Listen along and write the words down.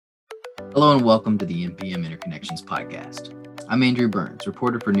Hello and welcome to the NPM Interconnections podcast. I'm Andrew Burns,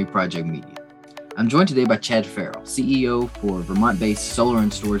 reporter for New Project Media. I'm joined today by Chad Farrell, CEO for Vermont-based solar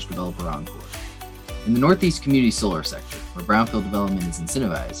and storage developer Encore. In the Northeast community solar sector, where brownfield development is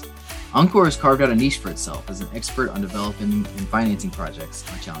incentivized, Encore has carved out a niche for itself as an expert on developing and financing projects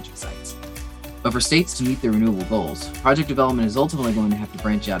on challenging sites. But for states to meet their renewable goals, project development is ultimately going to have to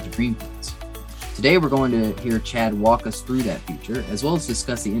branch out to greenfields. Today, we're going to hear Chad walk us through that future, as well as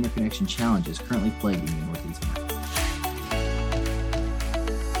discuss the interconnection challenges currently plaguing the Northeast market.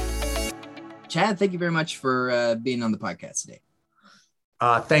 Chad, thank you very much for being on the podcast today.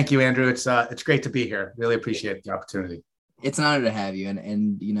 Thank you, Andrew. It's great to be here. Really appreciate the opportunity. It's an honor to have you. And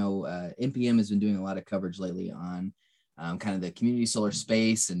NPM has been doing a lot of coverage lately on kind of the community solar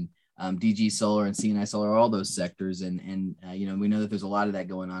space and DG solar and CNI solar, all those sectors. And we know that there's a lot of that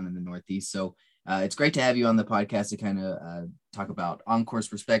going on in the Northeast. So it's great to have you on the podcast to kind of talk about Encore's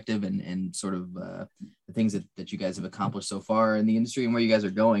perspective and sort of the things that you guys have accomplished so far in the industry and where you guys are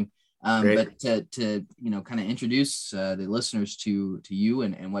going. But to kind of introduce the listeners to you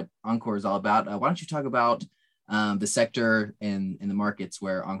and what Encore is all about, why don't you talk about the sector and the markets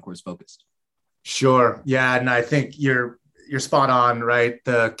where Encore is focused? Sure. Yeah, and I think you're spot on, right?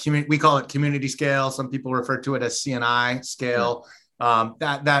 We call it community scale. Some people refer to it as CNI scale. Sure.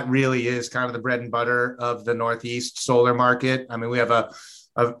 That really is kind of the bread and butter of the Northeast solar market. I mean, we have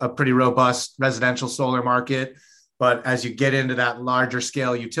a pretty robust residential solar market, but as you get into that larger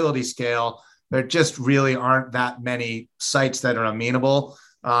scale, utility scale, there just really aren't that many sites that are amenable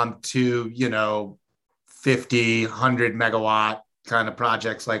to, 50, 100 megawatt kind of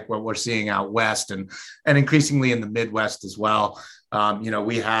projects like what we're seeing out west and increasingly in the Midwest as well.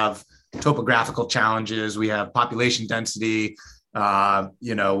 We have topographical challenges, we have population density.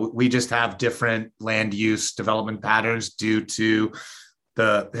 We just have different land use development patterns due to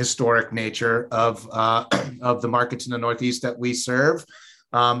the historic nature of the markets in the Northeast that we serve.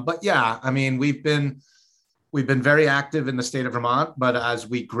 But yeah, I mean, we've been very active in the state of Vermont, but as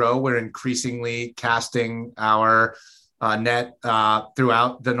we grow, we're increasingly casting our net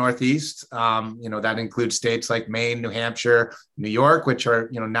throughout the Northeast. That includes states like Maine, New Hampshire, New York, which are,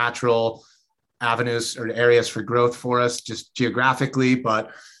 natural avenues or areas for growth for us just geographically,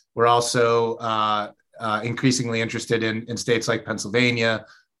 but we're also increasingly interested in states like Pennsylvania,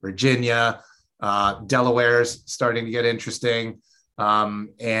 Virginia, Delaware's starting to get interesting. We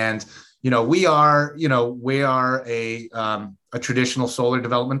are a traditional solar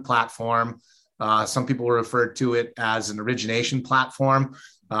development platform. Some people refer to it as an origination platform,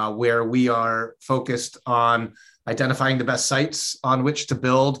 where we are focused on identifying the best sites on which to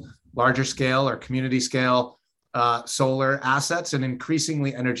build larger scale or community scale solar assets and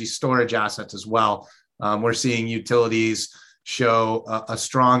increasingly energy storage assets as well. We're seeing utilities show a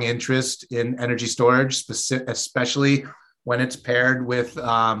strong interest in energy storage, especially when it's paired with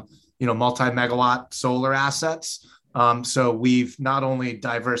multi-megawatt solar assets. So we've not only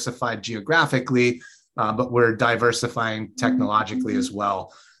diversified geographically, but we're diversifying technologically as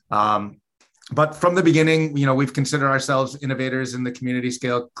well. But from the beginning, we've considered ourselves innovators in the community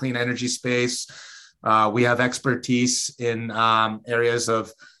scale clean energy space. We have expertise in areas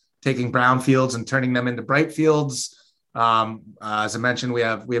of taking brownfields and turning them into bright fields. As I mentioned, we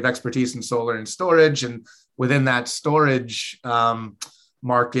have expertise in solar and storage, and within that storage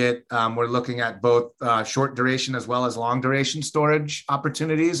market, we're looking at both short duration as well as long duration storage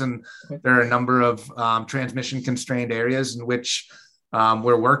opportunities. And there are a number of transmission constrained areas in which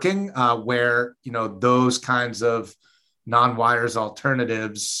we're working where, those kinds of non-wires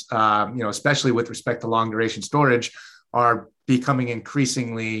alternatives, especially with respect to long duration storage, are becoming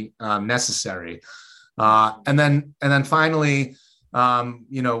increasingly necessary. And then finally, over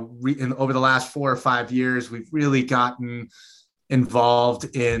the last 4 or 5 years, we've really gotten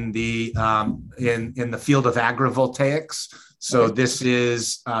involved in the field of agrivoltaics. So this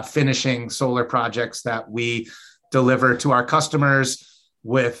is finishing solar projects that we deliver to our customers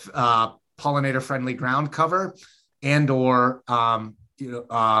with pollinator-friendly ground cover and/or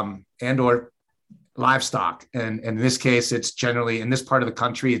livestock. And in this case, it's generally in this part of the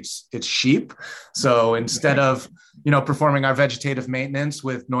country, it's sheep. So instead of performing our vegetative maintenance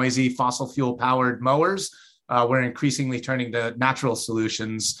with noisy fossil fuel powered mowers, we're increasingly turning to natural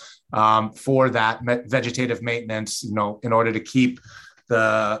solutions for that vegetative maintenance. In order to keep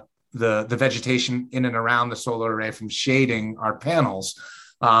the vegetation in and around the solar array from shading our panels.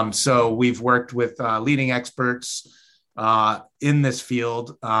 So we've worked with leading experts in this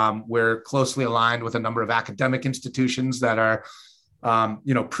field. We're closely aligned with a number of academic institutions that are,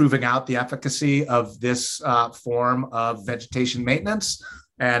 proving out the efficacy of this form of vegetation maintenance.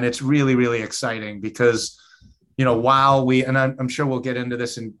 And it's really, really exciting because, while and I'm sure we'll get into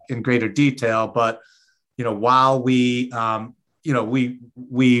this in greater detail, but, while we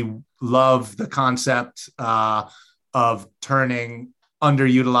love the concept of turning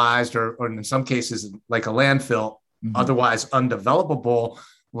underutilized or in some cases like a landfill, otherwise undevelopable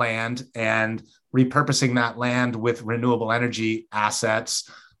land, and repurposing that land with renewable energy assets.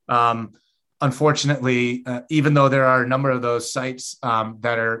 Unfortunately, even though there are a number of those sites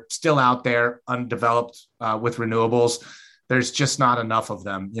that are still out there undeveloped with renewables, there's just not enough of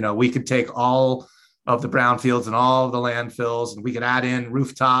them. We could take all of the brownfields and all of the landfills, and we could add in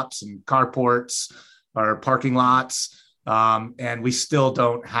rooftops and carports or parking lots, and we still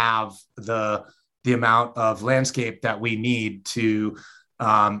don't have the amount of landscape that we need to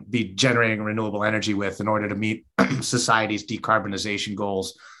be generating renewable energy with in order to meet society's decarbonization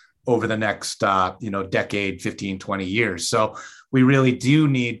goals over the next decade, 15, 20 years. So we really do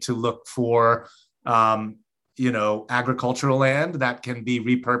need to look for agricultural land that can be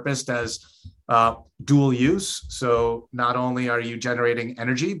repurposed as dual use. So not only are you generating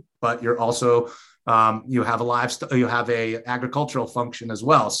energy, but you're also you have a agricultural function as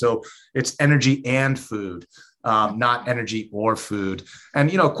well. So it's energy and food, not energy or food.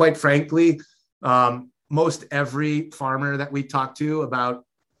 And quite frankly, most every farmer that we talk to about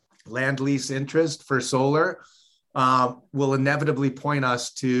land lease interest for solar will inevitably point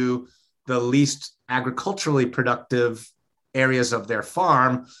us to the least agriculturally productive areas of their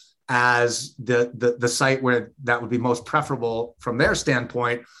farm as the site where that would be most preferable from their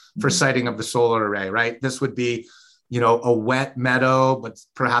standpoint for siting of the solar array, right? This would be, a wet meadow, but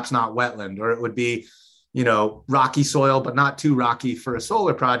perhaps not wetland, or it would be, rocky soil, but not too rocky for a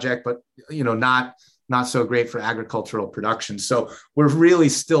solar project, but, not so great for agricultural production. So we're really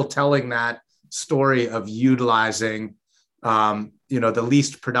still telling that story of utilizing, the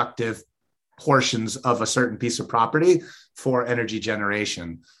least productive portions of a certain piece of property for energy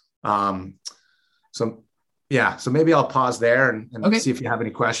generation. So maybe I'll pause there and see if you have any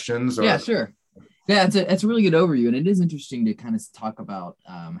questions. Yeah, sure. Yeah, it's a really good overview. And it is interesting to kind of talk about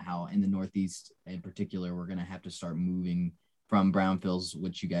how in the Northeast in particular, we're going to have to start moving from brownfields,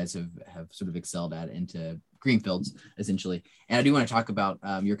 which you guys have sort of excelled at, into greenfields, essentially. And I do want to talk about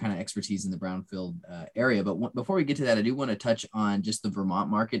your kind of expertise in the brownfield area. But before we get to that, I do want to touch on just the Vermont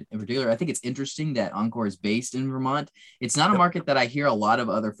market in particular. I think it's interesting that Encore is based in Vermont. It's not a market that I hear a lot of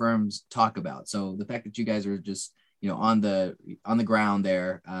other firms talk about. So the fact that you guys are just on the ground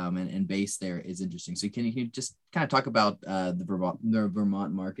there and based there is interesting. So can you just kind of talk about the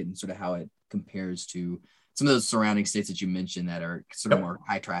Vermont market and sort of how it compares to some of those surrounding states that you mentioned that are sort of more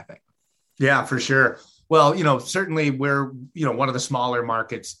high traffic? Yeah, for sure. Well, certainly we're, one of the smaller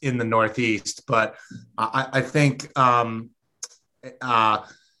markets in the Northeast, but I think,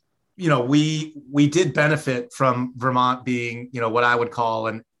 we did benefit from Vermont being, what I would call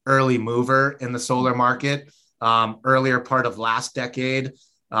an early mover in the solar market. Earlier part of last decade,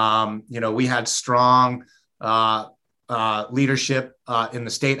 we had strong leadership in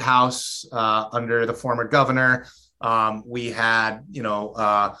the state house under the former governor. We had,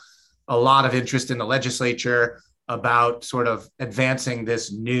 a lot of interest in the legislature about sort of advancing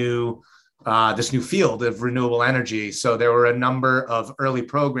this new field of renewable energy. So there were a number of early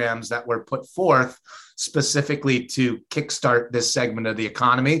programs that were put forth specifically to kickstart this segment of the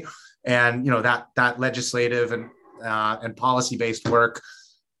economy. And, that legislative and policy-based work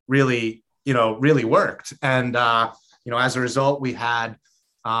really worked. And, as a result, we had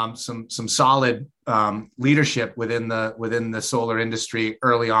some solid leadership within the solar industry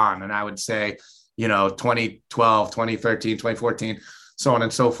early on. And I would say, 2012, 2013, 2014, so on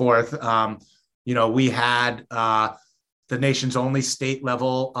and so forth. We had the nation's only state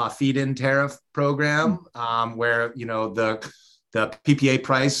level feed-in tariff program where, the PPA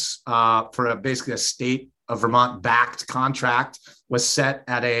price for basically a state of Vermont backed contract was set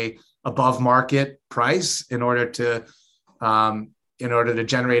at a above market price in order to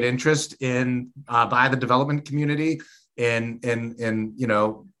generate interest in by the development community in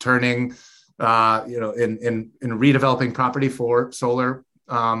turning in redeveloping property for solar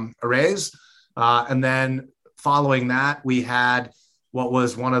arrays. And then following that, we had what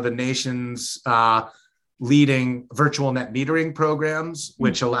was one of the nation's leading virtual net metering programs,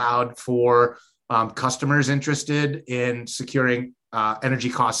 which allowed for customers interested in securing energy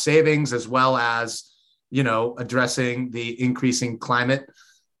cost savings, as well as, addressing the increasing climate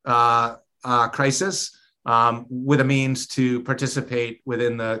crisis with a means to participate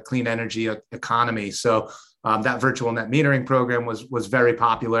within the clean energy economy. So that virtual net metering program was very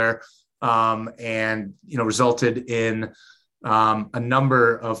popular and, resulted in a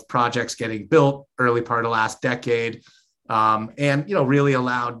number of projects getting built early part of last decade, and really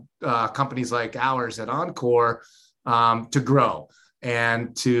allowed companies like ours at Encore to grow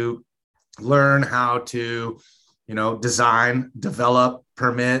and to learn how to design, develop,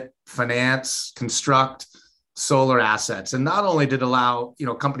 permit, finance, construct solar assets. And not only did it allow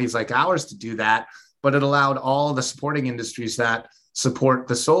companies like ours to do that, but it allowed all the supporting industries that support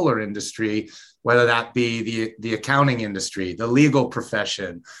the solar industry, whether that be the accounting industry, the legal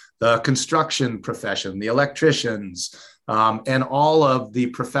profession, the construction profession, the electricians, and all of the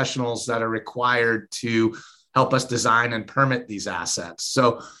professionals that are required to help us design and permit these assets.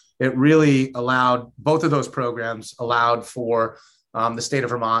 So it really allowed, both of those programs allowed for the state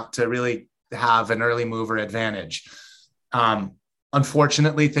of Vermont to really have an early mover advantage.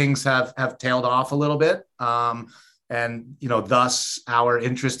 Unfortunately, things have tailed off a little bit. And thus our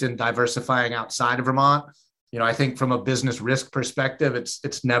interest in diversifying outside of Vermont. I think from a business risk perspective,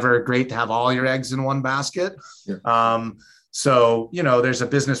 it's never great to have all your eggs in one basket. Yeah. So there's a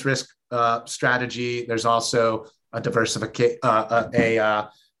business risk strategy. There's also a diversification,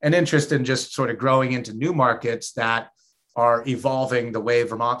 an interest in just sort of growing into new markets that are evolving the way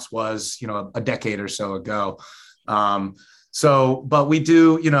Vermont's was, a decade or so ago. But we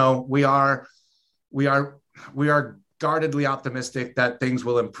do, we are guardedly optimistic that things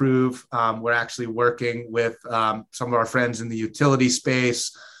will improve. We're actually working with some of our friends in the utility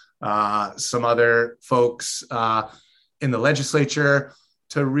space, some other folks in the legislature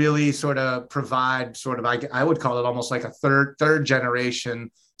to really sort of provide I would call it almost like a third generation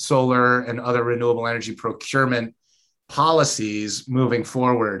solar and other renewable energy procurement policies moving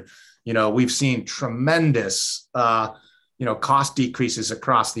forward. We've seen tremendous, cost decreases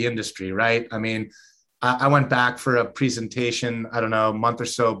across the industry, right? I mean, I went back for a presentation, I don't know, a month or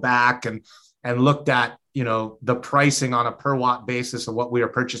so back and looked at, the pricing on a per watt basis of what we were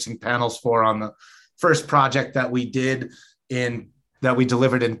purchasing panels for on the first project that we delivered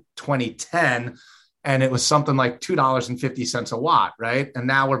in 2010. And it was something like $2.50 a watt, right? And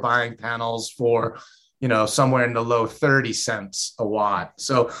now we're buying panels for, somewhere in the low 30 cents a watt.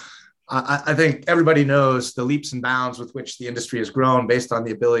 So I think everybody knows the leaps and bounds with which the industry has grown based on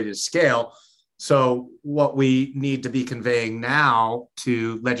the ability to scale. So what we need to be conveying now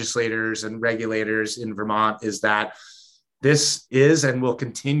to legislators and regulators in Vermont is that this is and will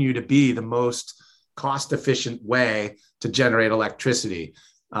continue to be the most cost-efficient way to generate electricity.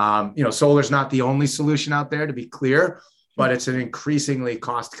 Solar is not the only solution out there, to be clear, but it's an increasingly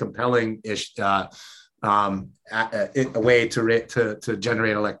cost-compelling a way to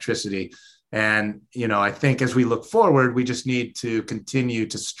generate electricity. And I think as we look forward, we just need to continue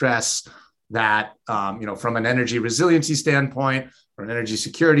to stress that from an energy resiliency standpoint, from an energy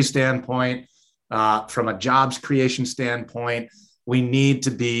security standpoint, from a jobs creation standpoint, we need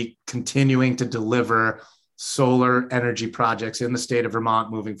to be continuing to deliver solar energy projects in the state of Vermont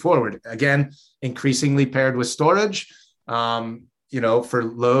moving forward. Again, increasingly paired with storage, for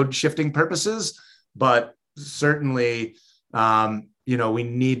load shifting purposes, but certainly, we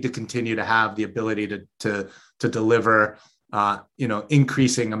need to continue to have the ability to deliver,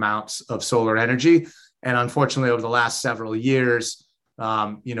 increasing amounts of solar energy. And unfortunately, over the last several years,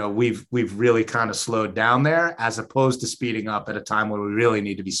 we've really kind of slowed down there as opposed to speeding up at a time where we really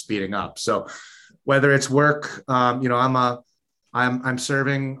need to be speeding up. So whether it's work, I'm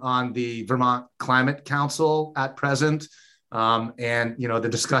serving on the Vermont Climate Council at present. And the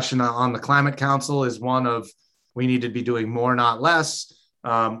discussion on the Climate Council is one of, we need to be doing more, not less.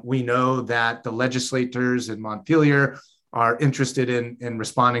 We know that the legislators in Montpelier are interested in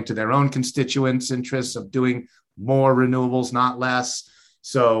responding to their own constituents' interests of doing more renewables, not less.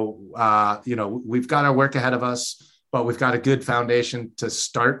 So, we've got our work ahead of us, but we've got a good foundation to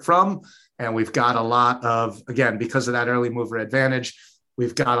start from. And we've got a lot of, again, because of that early mover advantage,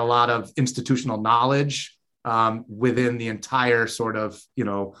 we've got a lot of institutional knowledge within the entire sort of,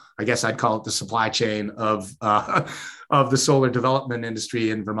 I guess I'd call it the supply chain of the solar development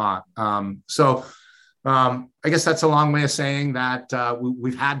industry in Vermont. I guess that's a long way of saying that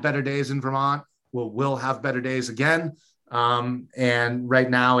we've had better days in Vermont. We'll have better days again. And right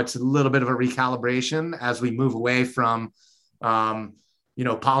now it's a little bit of a recalibration as we move away from,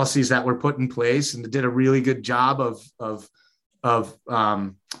 policies that were put in place and did a really good job of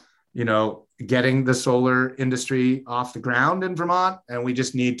getting the solar industry off the ground in Vermont. And we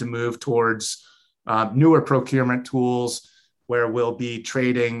just need to move towards newer procurement tools where we'll be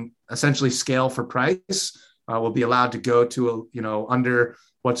trading essentially scale for price. We'll be allowed to go to, under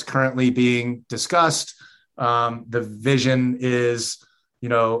what's currently being discussed. The vision is,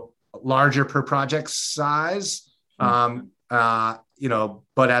 larger per project size.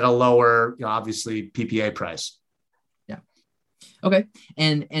 but at a lower, obviously PPA price. Yeah. Okay.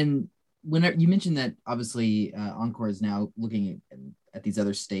 And whenever you mentioned that, obviously Oncor is now looking at these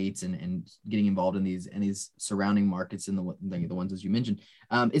other states and getting involved in these surrounding markets and the ones as you mentioned.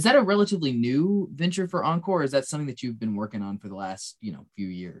 Is that a relatively new venture for Oncor, or is that something that you've been working on for the last few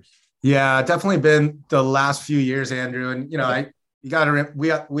years? Yeah, definitely been the last few years, Andrew. And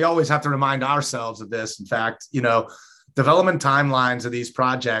we always have to remind ourselves of this. In fact, development timelines of these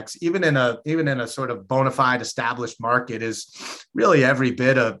projects, even in a sort of bona fide established market, is really every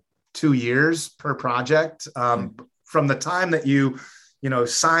bit of 2 years per project. From the time that you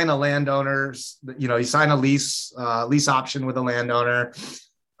sign a landowner's, you sign a lease option with a landowner,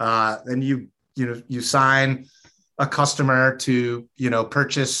 then you sign a customer to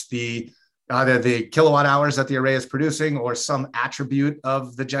purchase either the kilowatt hours that the array is producing or some attribute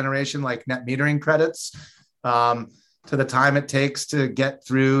of the generation, like net metering credits, to the time it takes to get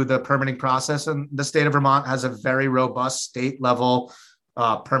through the permitting process. And the state of Vermont has a very robust state level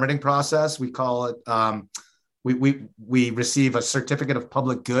permitting process. We call it we receive a certificate of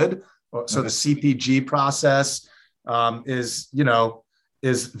public good. So the CPG process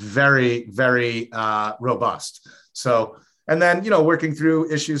is very, very robust. So, and then, working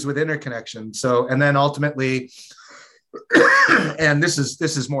through issues with interconnection. So, and then ultimately, and this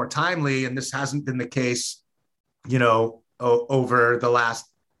is more timely, and this hasn't been the case, over the last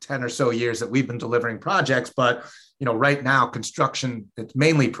 10 or so years that we've been delivering projects, but, right now construction, it's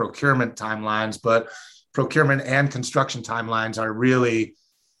mainly procurement timelines, but procurement and construction timelines are really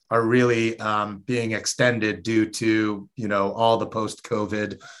being extended due to, all the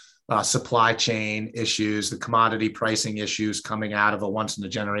post-COVID supply chain issues, the commodity pricing issues coming out of a once in a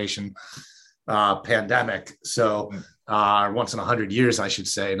generation pandemic. So once in 100 years, I should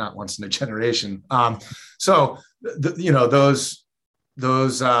say, not once in a generation. So those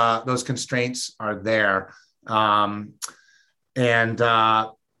constraints are there.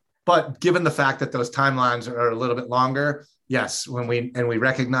 But given the fact that those timelines are a little bit longer, yes, we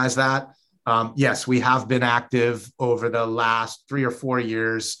recognize that. Yes, we have been active over the last 3 or 4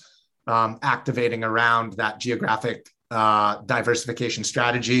 years, activating around that geographic diversification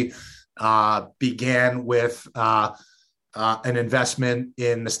strategy. Began with an investment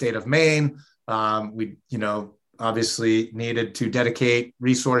in the state of Maine. We, obviously needed to dedicate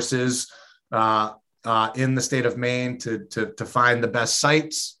resources in the state of Maine to find the best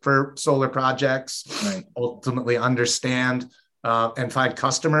sites for solar projects, right. Ultimately understand and find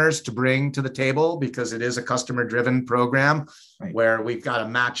customers to bring to the table, because it is a customer-driven program, right, where we've got to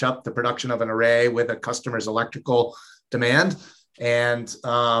match up the production of an array with a customer's electrical demand. And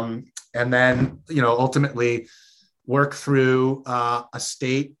then, ultimately work through a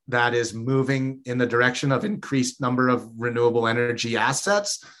state that is moving in the direction of increased number of renewable energy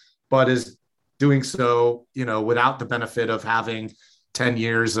assets, but is doing so, without the benefit of having 10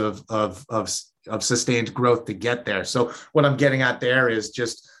 years of sustained growth to get there. So what I'm getting at there is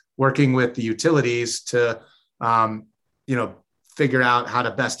just working with the utilities to, figure out how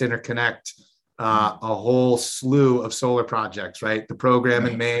to best interconnect a whole slew of solar projects, right? The program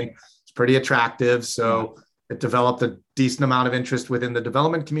in Maine is pretty attractive. So it developed a decent amount of interest within the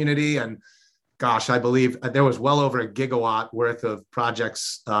development community. And gosh, I believe there was well over a gigawatt worth of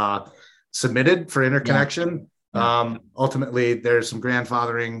projects submitted for interconnection. Ultimately, there's some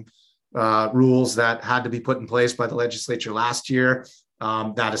grandfathering rules that had to be put in place by the legislature last year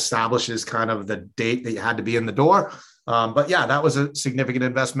that establishes kind of the date that you had to be in the door. But yeah, that was a significant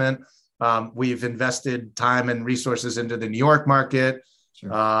investment. We've invested time and resources into the New York market,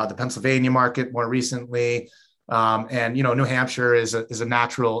 the Pennsylvania market more recently. And, New Hampshire is a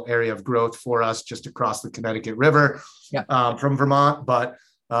natural area of growth for us just across the Connecticut River from Vermont. But,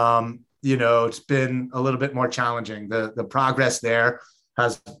 it's been a little bit more challenging. The progress there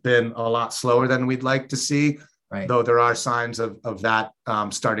has been a lot slower than we'd like to see, though there are signs of that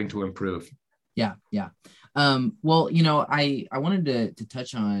starting to improve. Yeah. Well, I wanted to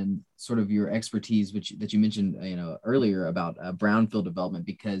touch on sort of your expertise, that you mentioned, earlier about brownfield development,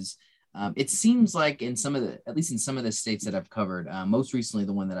 because it seems like at least in some of the states that I've covered, most recently,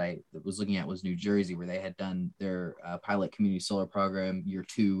 the one that I was looking at was New Jersey, where they had done their pilot community solar program year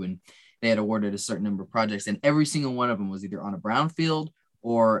 2, and they had awarded a certain number of projects, and every single one of them was either on a brownfield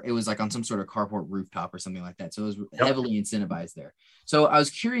or it was like on some sort of carport rooftop or something like that. So it was heavily incentivized there. So I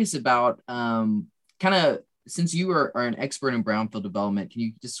was curious about kind of, since you are an expert in brownfield development, can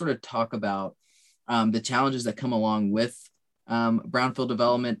you just sort of talk about the challenges that come along with brownfield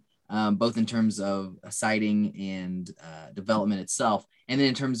development, both in terms of siting and development itself, and then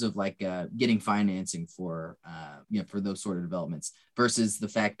in terms of like getting financing for for those sort of developments, versus the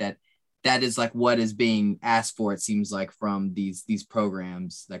fact that that is like what is being asked for, it seems like, from these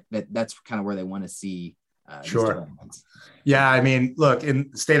programs. Like that's kind of where they want to see Sure. Yeah, I mean, look, in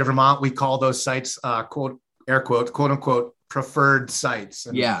the state of Vermont, we call those sites quote unquote preferred sites.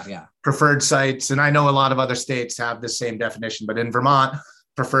 And preferred sites, and I know a lot of other states have the same definition, but in Vermont,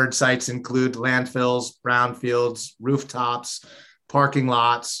 preferred sites include landfills, brownfields, rooftops, parking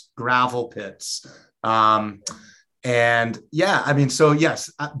lots, gravel pits. And yeah, I mean, so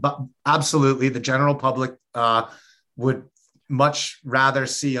yes, but absolutely, the general public would much rather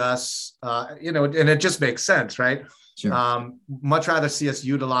see us, and it just makes sense, right? Sure. Much rather see us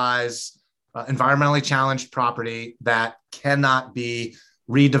utilize environmentally challenged property that cannot be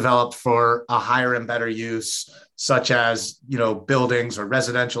redeveloped for a higher and better use, such as, buildings or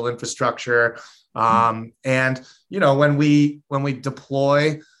residential infrastructure. And, when we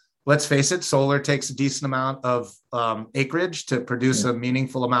deploy, let's face it, solar takes a decent amount of acreage to produce a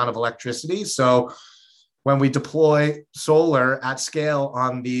meaningful amount of electricity. So when we deploy solar at scale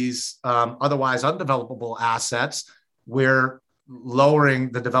on these otherwise undevelopable assets, we're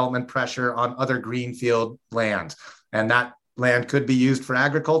lowering the development pressure on other greenfield land. And that land could be used for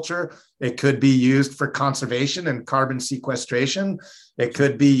agriculture. It could be used for conservation and carbon sequestration. It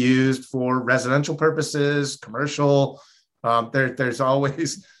could be used for residential purposes, commercial. There's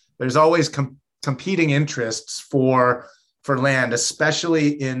always competing interests for land,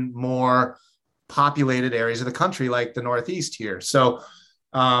 especially in more populated areas of the country, like the Northeast here. So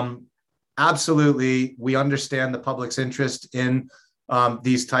absolutely, we understand the public's interest in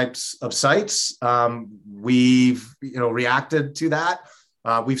these types of sites. We've reacted to that.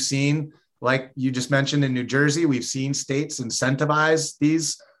 We've seen, like you just mentioned, in New Jersey, we've seen states incentivize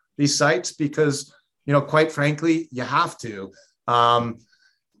these sites because, quite frankly, you have to.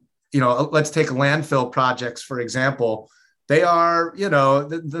 Let's take landfill projects, for example. They are,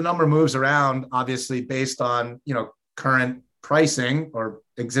 the number moves around, obviously, based on, current pricing or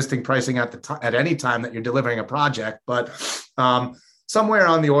existing pricing at any time that you're delivering a project. But somewhere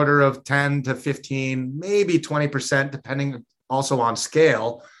on the order of 10 to 15, maybe 20%, depending also on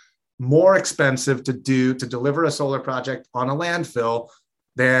scale, more expensive to deliver a solar project on a landfill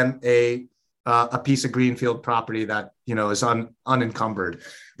than a piece of greenfield property that, is unencumbered.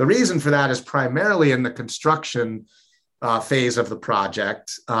 The reason for that is primarily in the construction phase of the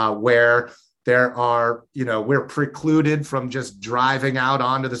project, where there are, we're precluded from just driving out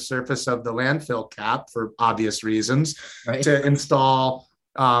onto the surface of the landfill cap for obvious reasons, right, to install,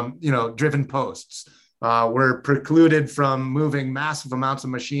 driven posts. We're precluded from moving massive amounts of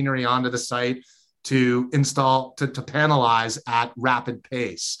machinery onto the site to install, to panelize at rapid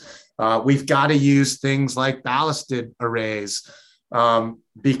pace. We've got to use things like ballasted arrays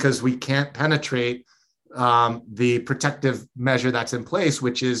because we can't penetrate the protective measure that's in place,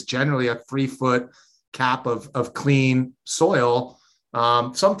 which is generally a 3-foot cap of clean soil,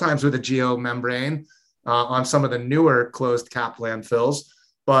 sometimes with a geomembrane on some of the newer closed cap landfills.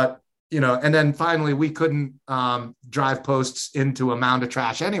 But, and then finally, we couldn't drive posts into a mound of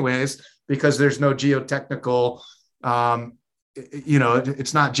trash anyways, because there's no geotechnical,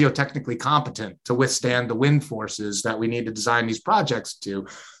 it's not geotechnically competent to withstand the wind forces that we need to design these projects to.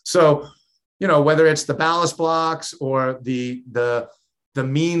 So, whether it's the ballast blocks or the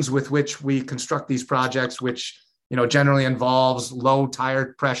means with which we construct these projects, which, generally involves low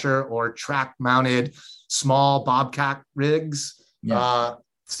tire pressure or track mounted small bobcat rigs,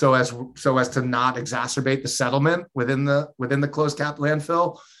 so as to not exacerbate the settlement within the closed cap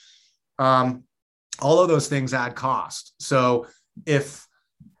landfill. All of those things add cost. So if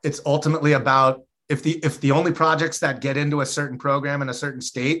it's ultimately about, if the only projects that get into a certain program in a certain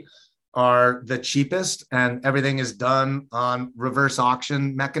state are the cheapest and everything is done on reverse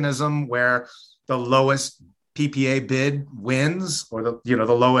auction mechanism where the lowest PPA bid wins, or the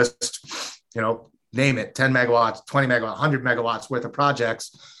lowest, name it, 10 megawatts, 20 megawatts, 100 megawatts worth of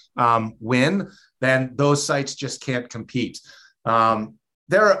projects win, then those sites just can't compete. There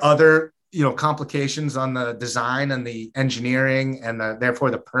are other, complications on the design and the engineering and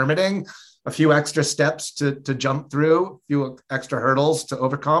therefore the permitting, a few extra steps to jump through, a few extra hurdles to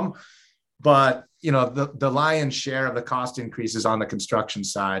overcome. But, the lion's share of the cost increases on the construction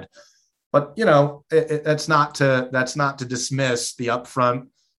side. But, that's not to dismiss the upfront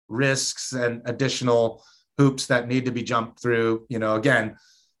risks and additional hoops that need to be jumped through. Again,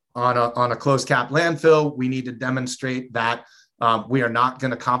 on a closed cap landfill, we need to demonstrate that we are not going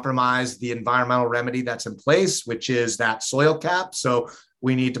to compromise the environmental remedy that's in place, which is that soil cap. So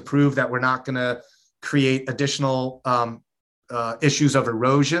We need to prove that we're not going to create additional issues of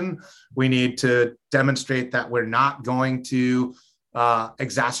erosion. We need to demonstrate that we're not going to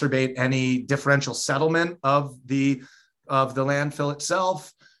exacerbate any differential settlement of the landfill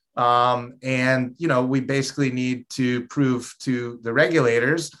itself. And, we basically need to prove to the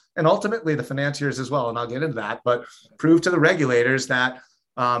regulators and ultimately the financiers as well, and I'll get into that, but prove to the regulators that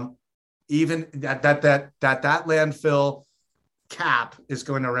even that landfill cap is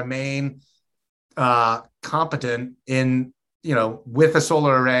going to remain competent in, with a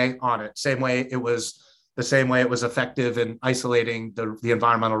solar array on it, the same way it was effective in isolating the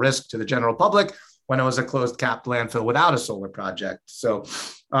environmental risk to the general public when it was a closed capped landfill without a solar project. So,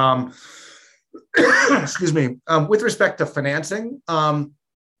 excuse me, with respect to financing,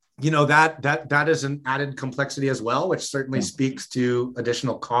 that is an added complexity as well, which certainly speaks to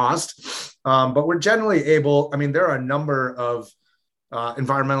additional cost. But we're generally able, there are a number of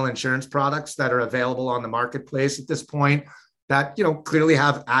environmental insurance products that are available on the marketplace at this point that, clearly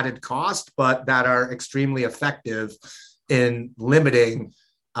have added cost, but that are extremely effective in limiting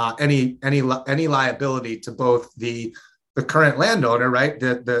any liability to both the current landowner, right?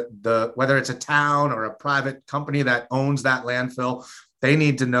 The whether it's a town or a private company that owns that landfill, they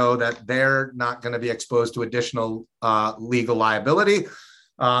need to know that they're not going to be exposed to additional legal liability.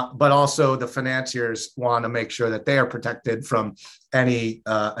 But also the financiers want to make sure that they are protected from any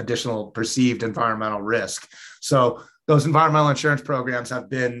additional perceived environmental risk. So those environmental insurance programs have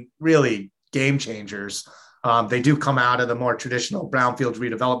been really game changers. They do come out of the more traditional brownfield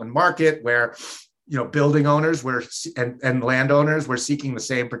redevelopment market where, building owners and landowners were seeking the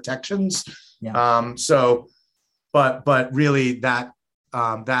same protections. Yeah. But really that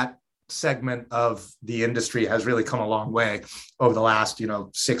segment of the industry has really come a long way over the last,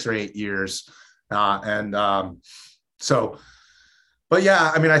 6 or 8 years. But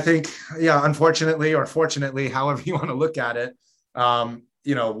yeah, I think, unfortunately or fortunately, however you want to look at it,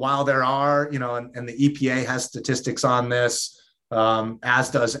 while there are, and the EPA has statistics on this, as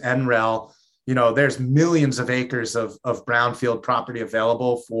does NREL, there's millions of acres of brownfield property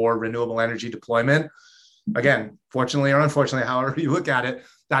available for renewable energy deployment. Again, fortunately or unfortunately, however you look at it,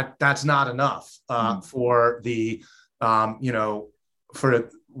 that's not enough for the, for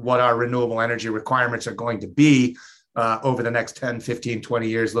what our renewable energy requirements are going to be over the next 10, 15, 20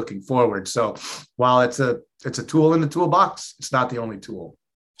 years looking forward. So while it's a tool in the toolbox, it's not the only tool.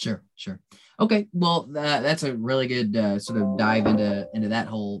 Sure. Okay. Well, that's a really good sort of dive into that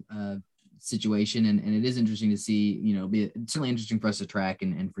whole situation. And it is interesting to see, it's certainly interesting for us to track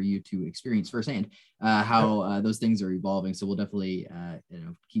and for you to experience firsthand how those things are evolving. So we'll definitely,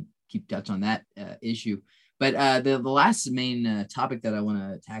 keep touch on that issue. But the last main topic that I want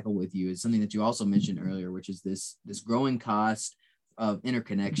to tackle with you is something that you also mentioned earlier, which is this growing cost of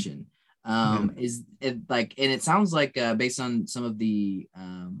interconnection. Is it and it sounds like based on some of the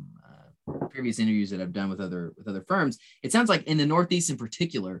previous interviews that I've done with other firms, it sounds like in the Northeast in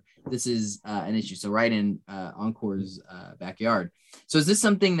particular, this is an issue. So right in Encore's backyard. So is this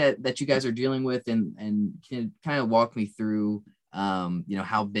something that you guys are dealing with, and can kind of walk me through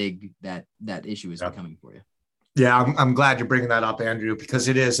how big that issue is becoming for you? Yeah, I'm glad you're bringing that up, Andrew, because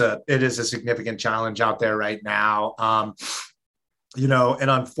it is a significant challenge out there right now. And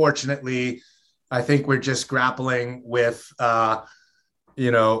unfortunately, I think we're just grappling with, a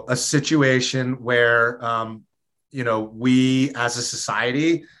situation where, we as a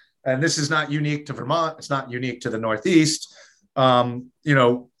society, and this is not unique to Vermont, it's not unique to the Northeast, for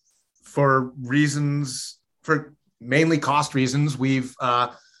mainly cost reasons, we've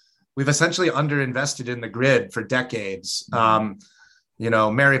essentially underinvested in the grid for decades.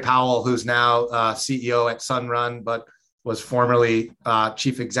 Mary Powell, who's now CEO at Sunrun, but was formerly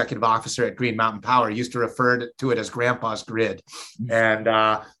chief executive officer at Green Mountain Power, used to refer to it as Grandpa's grid, and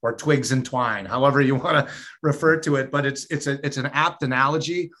or twigs and twine, however you want to refer to it. But it's an apt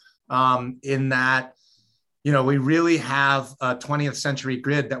analogy in that, we really have a 20th century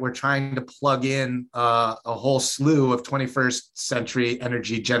grid that we're trying to plug in a whole slew of 21st century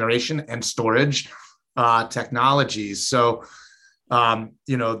energy generation and storage technologies. So,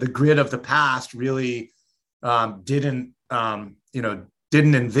 the grid of the past really didn't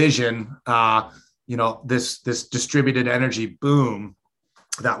envision, this distributed energy boom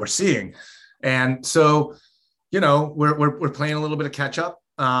that we're seeing. And so, we're playing a little bit of catch up.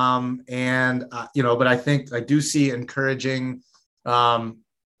 But I think I do see encouraging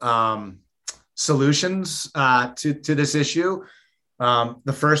solutions to this issue.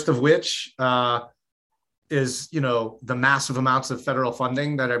 The first of which is, the massive amounts of federal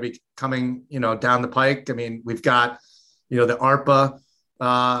funding that are coming, down the pike. We've got, the ARPA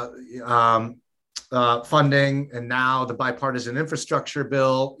uh, um, funding, and now the bipartisan infrastructure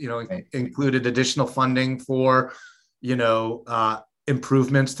bill, Right. included additional funding for,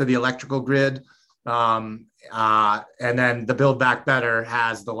 improvements to the electrical grid. And then the Build Back Better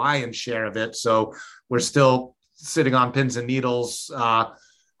has the lion's share of it. So we're still sitting on pins and needles,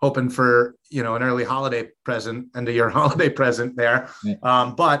 hoping for, an early holiday present, end of year holiday present there.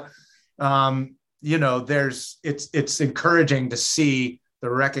 Right. It's encouraging to see the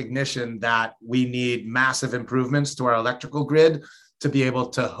recognition that we need massive improvements to our electrical grid to be able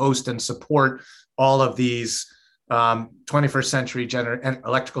to host and support all of these 21st century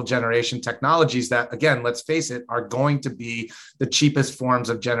electrical generation technologies that, again, let's face it, are going to be the cheapest forms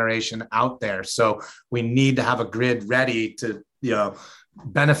of generation out there. So we need to have a grid ready to,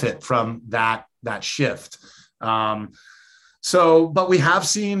 benefit from that shift. But we have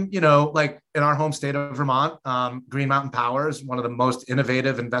seen, like in our home state of Vermont, Green Mountain Power is one of the most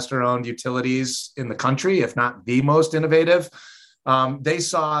innovative investor-owned utilities in the country, if not the most innovative. They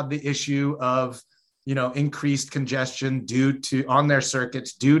saw the issue of, increased congestion on their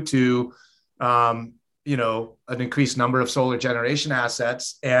circuits due to, an increased number of solar generation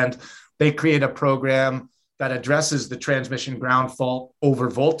assets. And they create a program that addresses the transmission ground fault over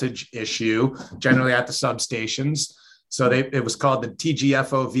voltage issue, generally at the substations. So it was called the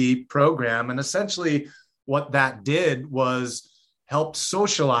TGFOV program. And essentially what that did was help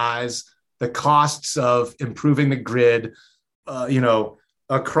socialize the costs of improving the grid,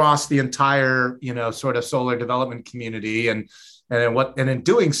 across the entire, sort of solar development community. And in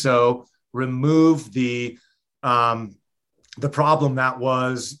doing so, remove the problem that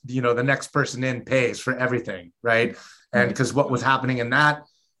was, the next person in pays for everything, right? And because what was happening in that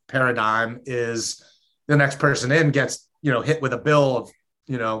paradigm is the next person in gets, hit with a bill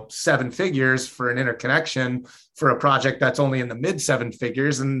of, 7 figures for an interconnection for a project that's only in the mid 7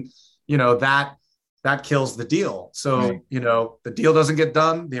 figures. And, that kills the deal. So, right. The deal doesn't get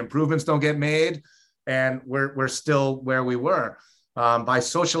done, the improvements don't get made, and we're still where we were. By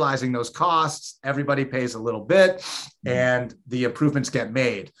socializing those costs, everybody pays a little bit and the improvements get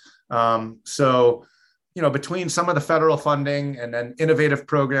made. Between some of the federal funding and then innovative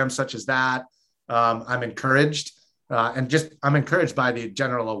programs such as that, I'm encouraged. I'm encouraged by the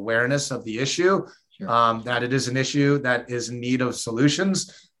general awareness of the issue, sure. That it is an issue that is in need of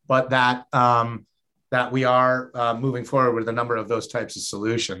solutions, but that we are moving forward with a number of those types of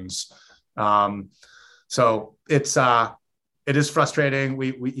solutions. So it is frustrating.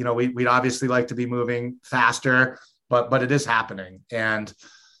 We'd obviously like to be moving faster, but it is happening. And,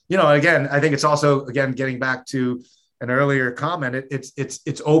 again, I think it's also, again, getting back to an earlier comment,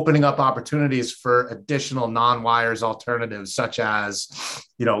 it's opening up opportunities for additional non-wires alternatives, such as,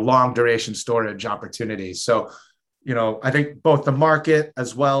 long duration storage opportunities. So, I think both the market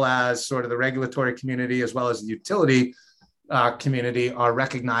as well as sort of the regulatory community, as well as the utility community, are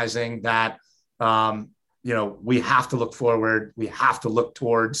recognizing that, we have to look forward. We have to look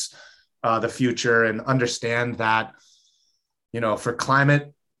towards the future and understand that, for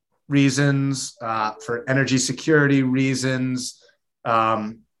climate reasons, for energy security reasons,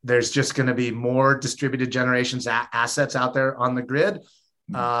 there's just going to be more distributed generations assets out there on the grid.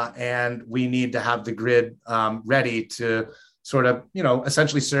 And we need to have the grid ready to sort of,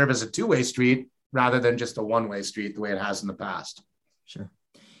 essentially serve as a two-way street rather than just a one-way street the way it has in the past. Sure.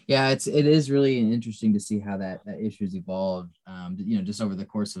 Yeah, it is really interesting to see how that issue has evolved, just over the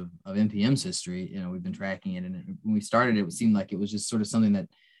course of NPM's history. We've been tracking it. And when we started, it seemed like it was just sort of something that,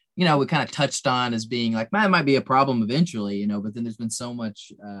 we kind of touched on as being like, man, it might be a problem eventually, but then there's been so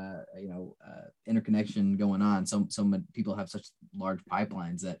much, interconnection going on. So many people have such large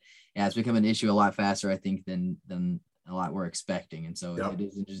pipelines that, it's become an issue a lot faster, I think, than a lot we're expecting. And so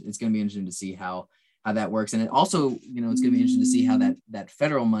it's going to be interesting to see how that works. And it also, it's going to be interesting to see how that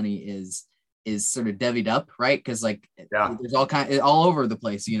federal money is sort of divvied up, right? Because there's all over the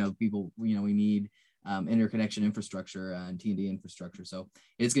place, people, we need interconnection infrastructure and T&D infrastructure. So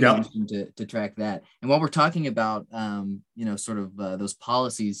it's going to be interesting to track that. And while we're talking about, those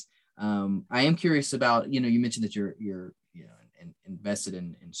policies, I am curious about, you mentioned that you're invested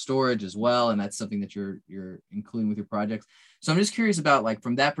in storage as well, and that's something that you're including with your projects. So I'm just curious about, like,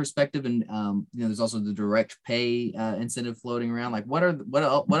 from that perspective, and there's also the direct pay incentive floating around. Like, what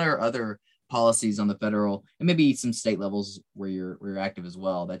are other policies on the federal and maybe some state levels where you're active as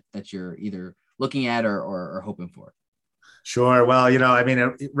well that you're either looking at or hoping for? Sure. Well,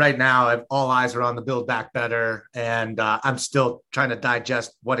 right now all eyes are on the Build Back Better, and I'm still trying to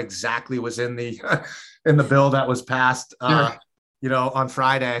digest what exactly was in the bill that was passed, on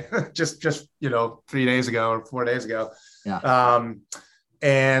Friday, just 3 days ago or 4 days ago. Yeah.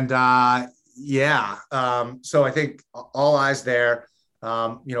 And so I think all eyes there.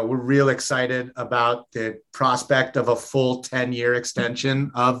 We're real excited about the prospect of a full 10-year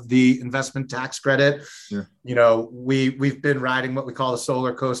extension of the investment tax credit. Sure. We've been riding what we call the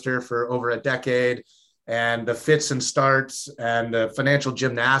solar coaster for over a decade, and the fits and starts and the financial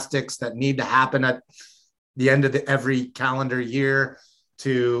gymnastics that need to happen at the end of every calendar year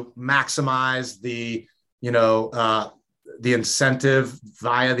to maximize the incentive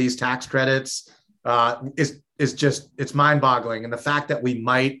via these tax credits is just, it's mind-boggling. And the fact that we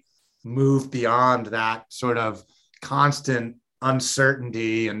might move beyond that sort of constant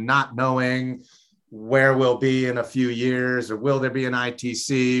uncertainty and not knowing where we'll be in a few years, or will there be an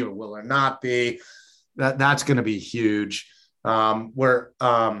ITC, or will there not be, that's going to be huge. We're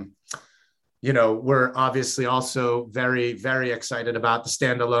obviously also very, very excited about the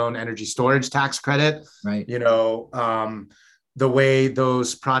standalone energy storage tax credit. Right. The way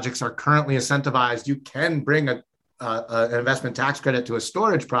those projects are currently incentivized, you can bring an investment tax credit to a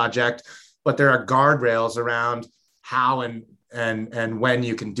storage project, but there are guardrails around how and when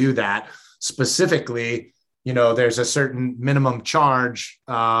you can do that. Specifically, there's a certain minimum charge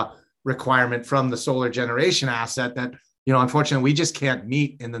requirement from the solar generation asset that, unfortunately, we just can't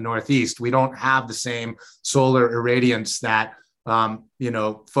meet in the Northeast. We don't have the same solar irradiance that,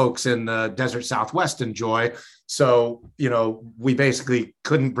 folks in the desert Southwest enjoy. So, we basically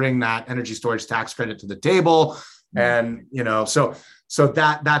couldn't bring that energy storage tax credit to the table. And, so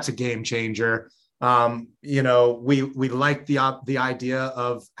that's a game changer. We like the idea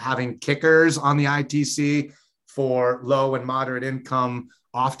of having kickers on the ITC for low and moderate income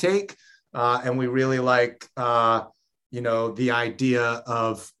offtake. And we really like, the idea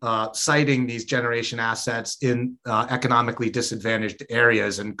of citing these generation assets in economically disadvantaged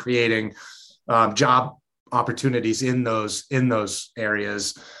areas and creating job opportunities in those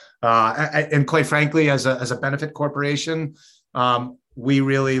areas. And quite frankly, as a benefit corporation, we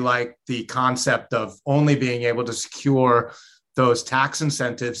really like the concept of only being able to secure those tax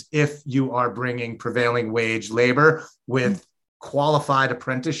incentives if you are bringing prevailing wage labor with qualified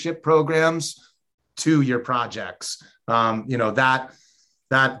apprenticeship programs to your projects. That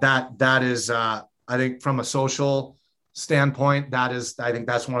is, I think, from a social standpoint, I think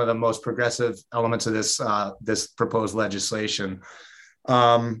that's one of the most progressive elements of this proposed legislation.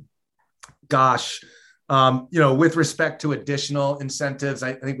 With respect to additional incentives,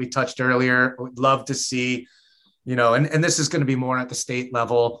 I think we touched earlier, would love to see, and this is going to be more at the state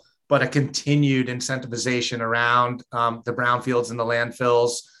level, but a continued incentivization around the brownfields and the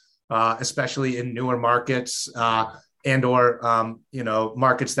landfills, especially in newer markets or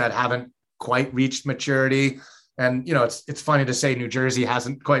markets that haven't quite reached maturity. And, it's funny to say New Jersey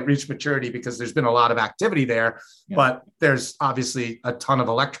hasn't quite reached maturity because there's been a lot of activity there, but there's obviously a ton of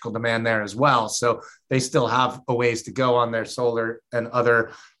electrical demand there as well. So they still have a ways to go on their solar and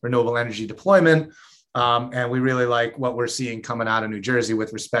other renewable energy deployment. And we really like what we're seeing coming out of New Jersey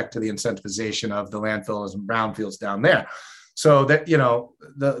with respect to the incentivization of the landfills and brownfields down there. So that,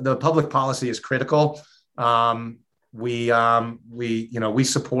 the public policy is critical. We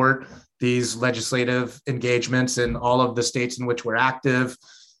support these legislative engagements in all of the states in which we're active,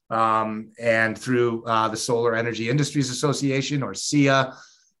 and through the Solar Energy Industries Association, or SEIA.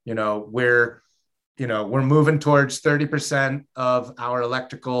 We're moving towards 30% of our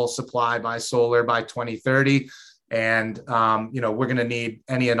electrical supply by solar by 2030, and we're going to need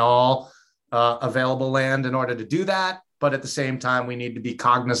any and all available land in order to do that. But at the same time, we need to be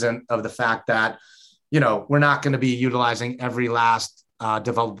cognizant of the fact that we're not going to be utilizing every last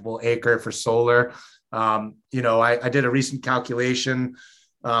developable acre for solar. I did a recent calculation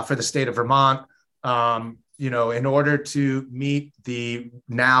for the state of Vermont. In order to meet the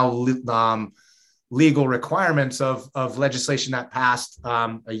now legal requirements of legislation that passed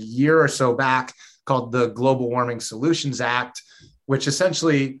a year or so back called the Global Warming Solutions Act, which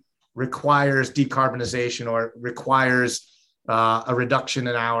essentially requires decarbonization or requires a reduction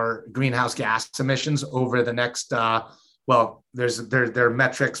in our greenhouse gas emissions over the next, there are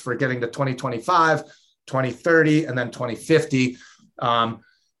metrics for getting to 2025, 2030, and then 2050.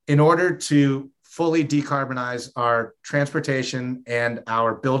 In order to fully decarbonize our transportation and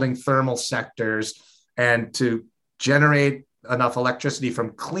our building thermal sectors, and to generate enough electricity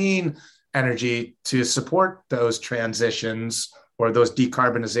from clean energy to support those transitions or those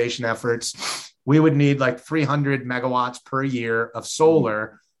decarbonization efforts, we would need like 300 megawatts per year of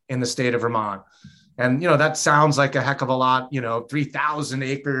solar in the state of Vermont. And, that sounds like a heck of a lot, 3,000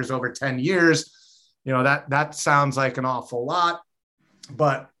 acres over 10 years, that sounds like an awful lot.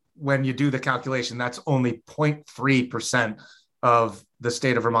 But when you do the calculation, that's only 0.3% of the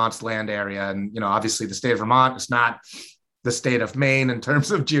state of Vermont's land area. And, obviously the state of Vermont is not the state of Maine in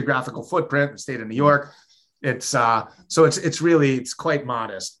terms of geographical footprint, the state of New York. It's it's quite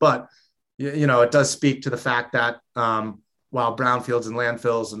modest, but it does speak to the fact that while brownfields and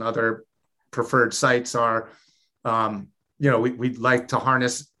landfills and other preferred sites are, we'd like to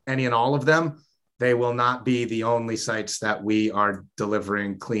harness any and all of them. They will not be the only sites that we are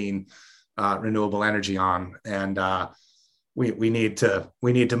delivering clean, renewable energy on. And we need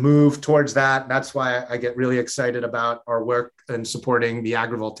to move towards that. That's why I get really excited about our work in supporting the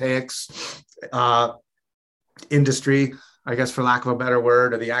agrivoltaics industry, I guess, for lack of a better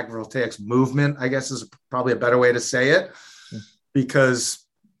word, or the agrivoltaics movement, I guess is probably a better way to say it. Because,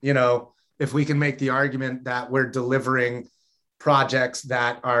 if we can make the argument that we're delivering projects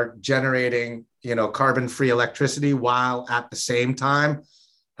that are generating, carbon-free electricity while at the same time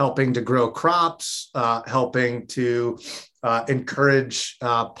helping to grow crops, helping to encourage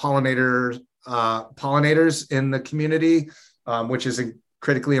pollinators in the community, which is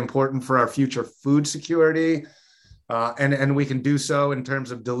critically important for our future food security. And we can do so in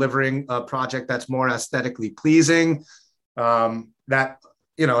terms of delivering a project that's more aesthetically pleasing. And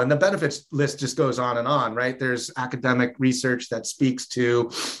the benefits list just goes on and on, right? There's academic research that speaks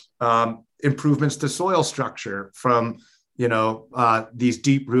to improvements to soil structure from, these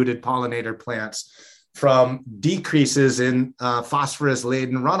deep-rooted pollinator plants, from decreases in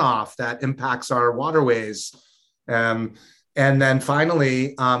phosphorus-laden runoff that impacts our waterways. And then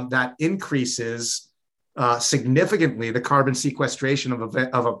finally, that increases significantly the carbon sequestration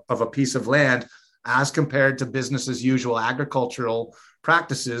of a piece of land as compared to business as usual agricultural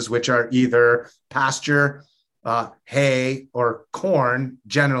practices, which are either pasture, hay, or corn,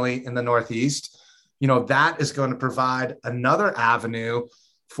 generally in the Northeast. That is going to provide another avenue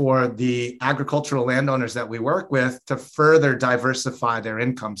for the agricultural landowners that we work with to further diversify their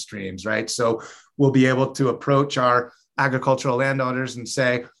income streams, right? So we'll be able to approach our agricultural landowners and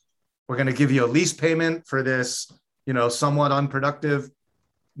say, we're going to give you a lease payment for this, somewhat unproductive,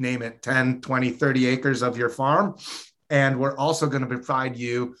 name it 10, 20, 30 acres of your farm. And we're also going to provide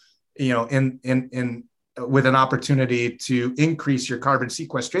you, with an opportunity to increase your carbon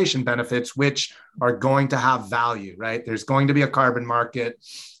sequestration benefits, which are going to have value, right? There's going to be a carbon market.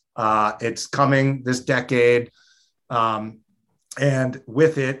 It's coming this decade. And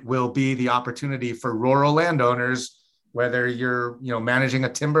with it will be the opportunity for rural landowners, whether you're, managing a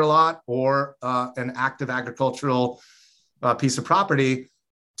timber lot or an active agricultural piece of property,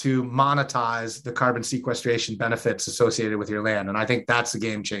 to monetize the carbon sequestration benefits associated with your land. And I think that's the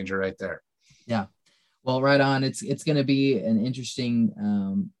game changer right there. Yeah. Well, right on. It's going to be an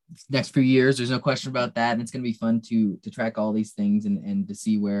interesting next few years. There's no question about that. And it's going to be fun to track all these things and to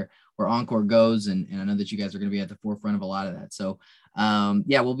see where Encore goes. And I know that you guys are going to be at the forefront of a lot of that. So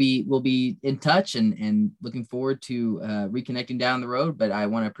we'll be in touch and looking forward to reconnecting down the road. But I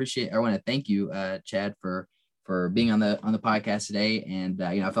want to thank you, Chad, for being on the podcast today. And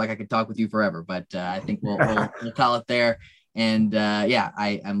I feel like I could talk with you forever, but I think we'll call it there. And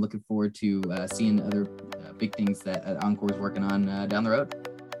I'm looking forward to seeing other big things that Encore is working on down the road.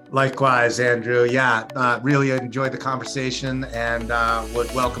 Likewise, Andrew. Really enjoyed the conversation and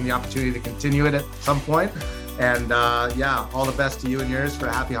would welcome the opportunity to continue it at some point. And all the best to you and yours for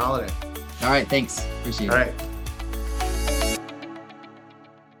a happy holiday. All right. Thanks. Appreciate it. All right.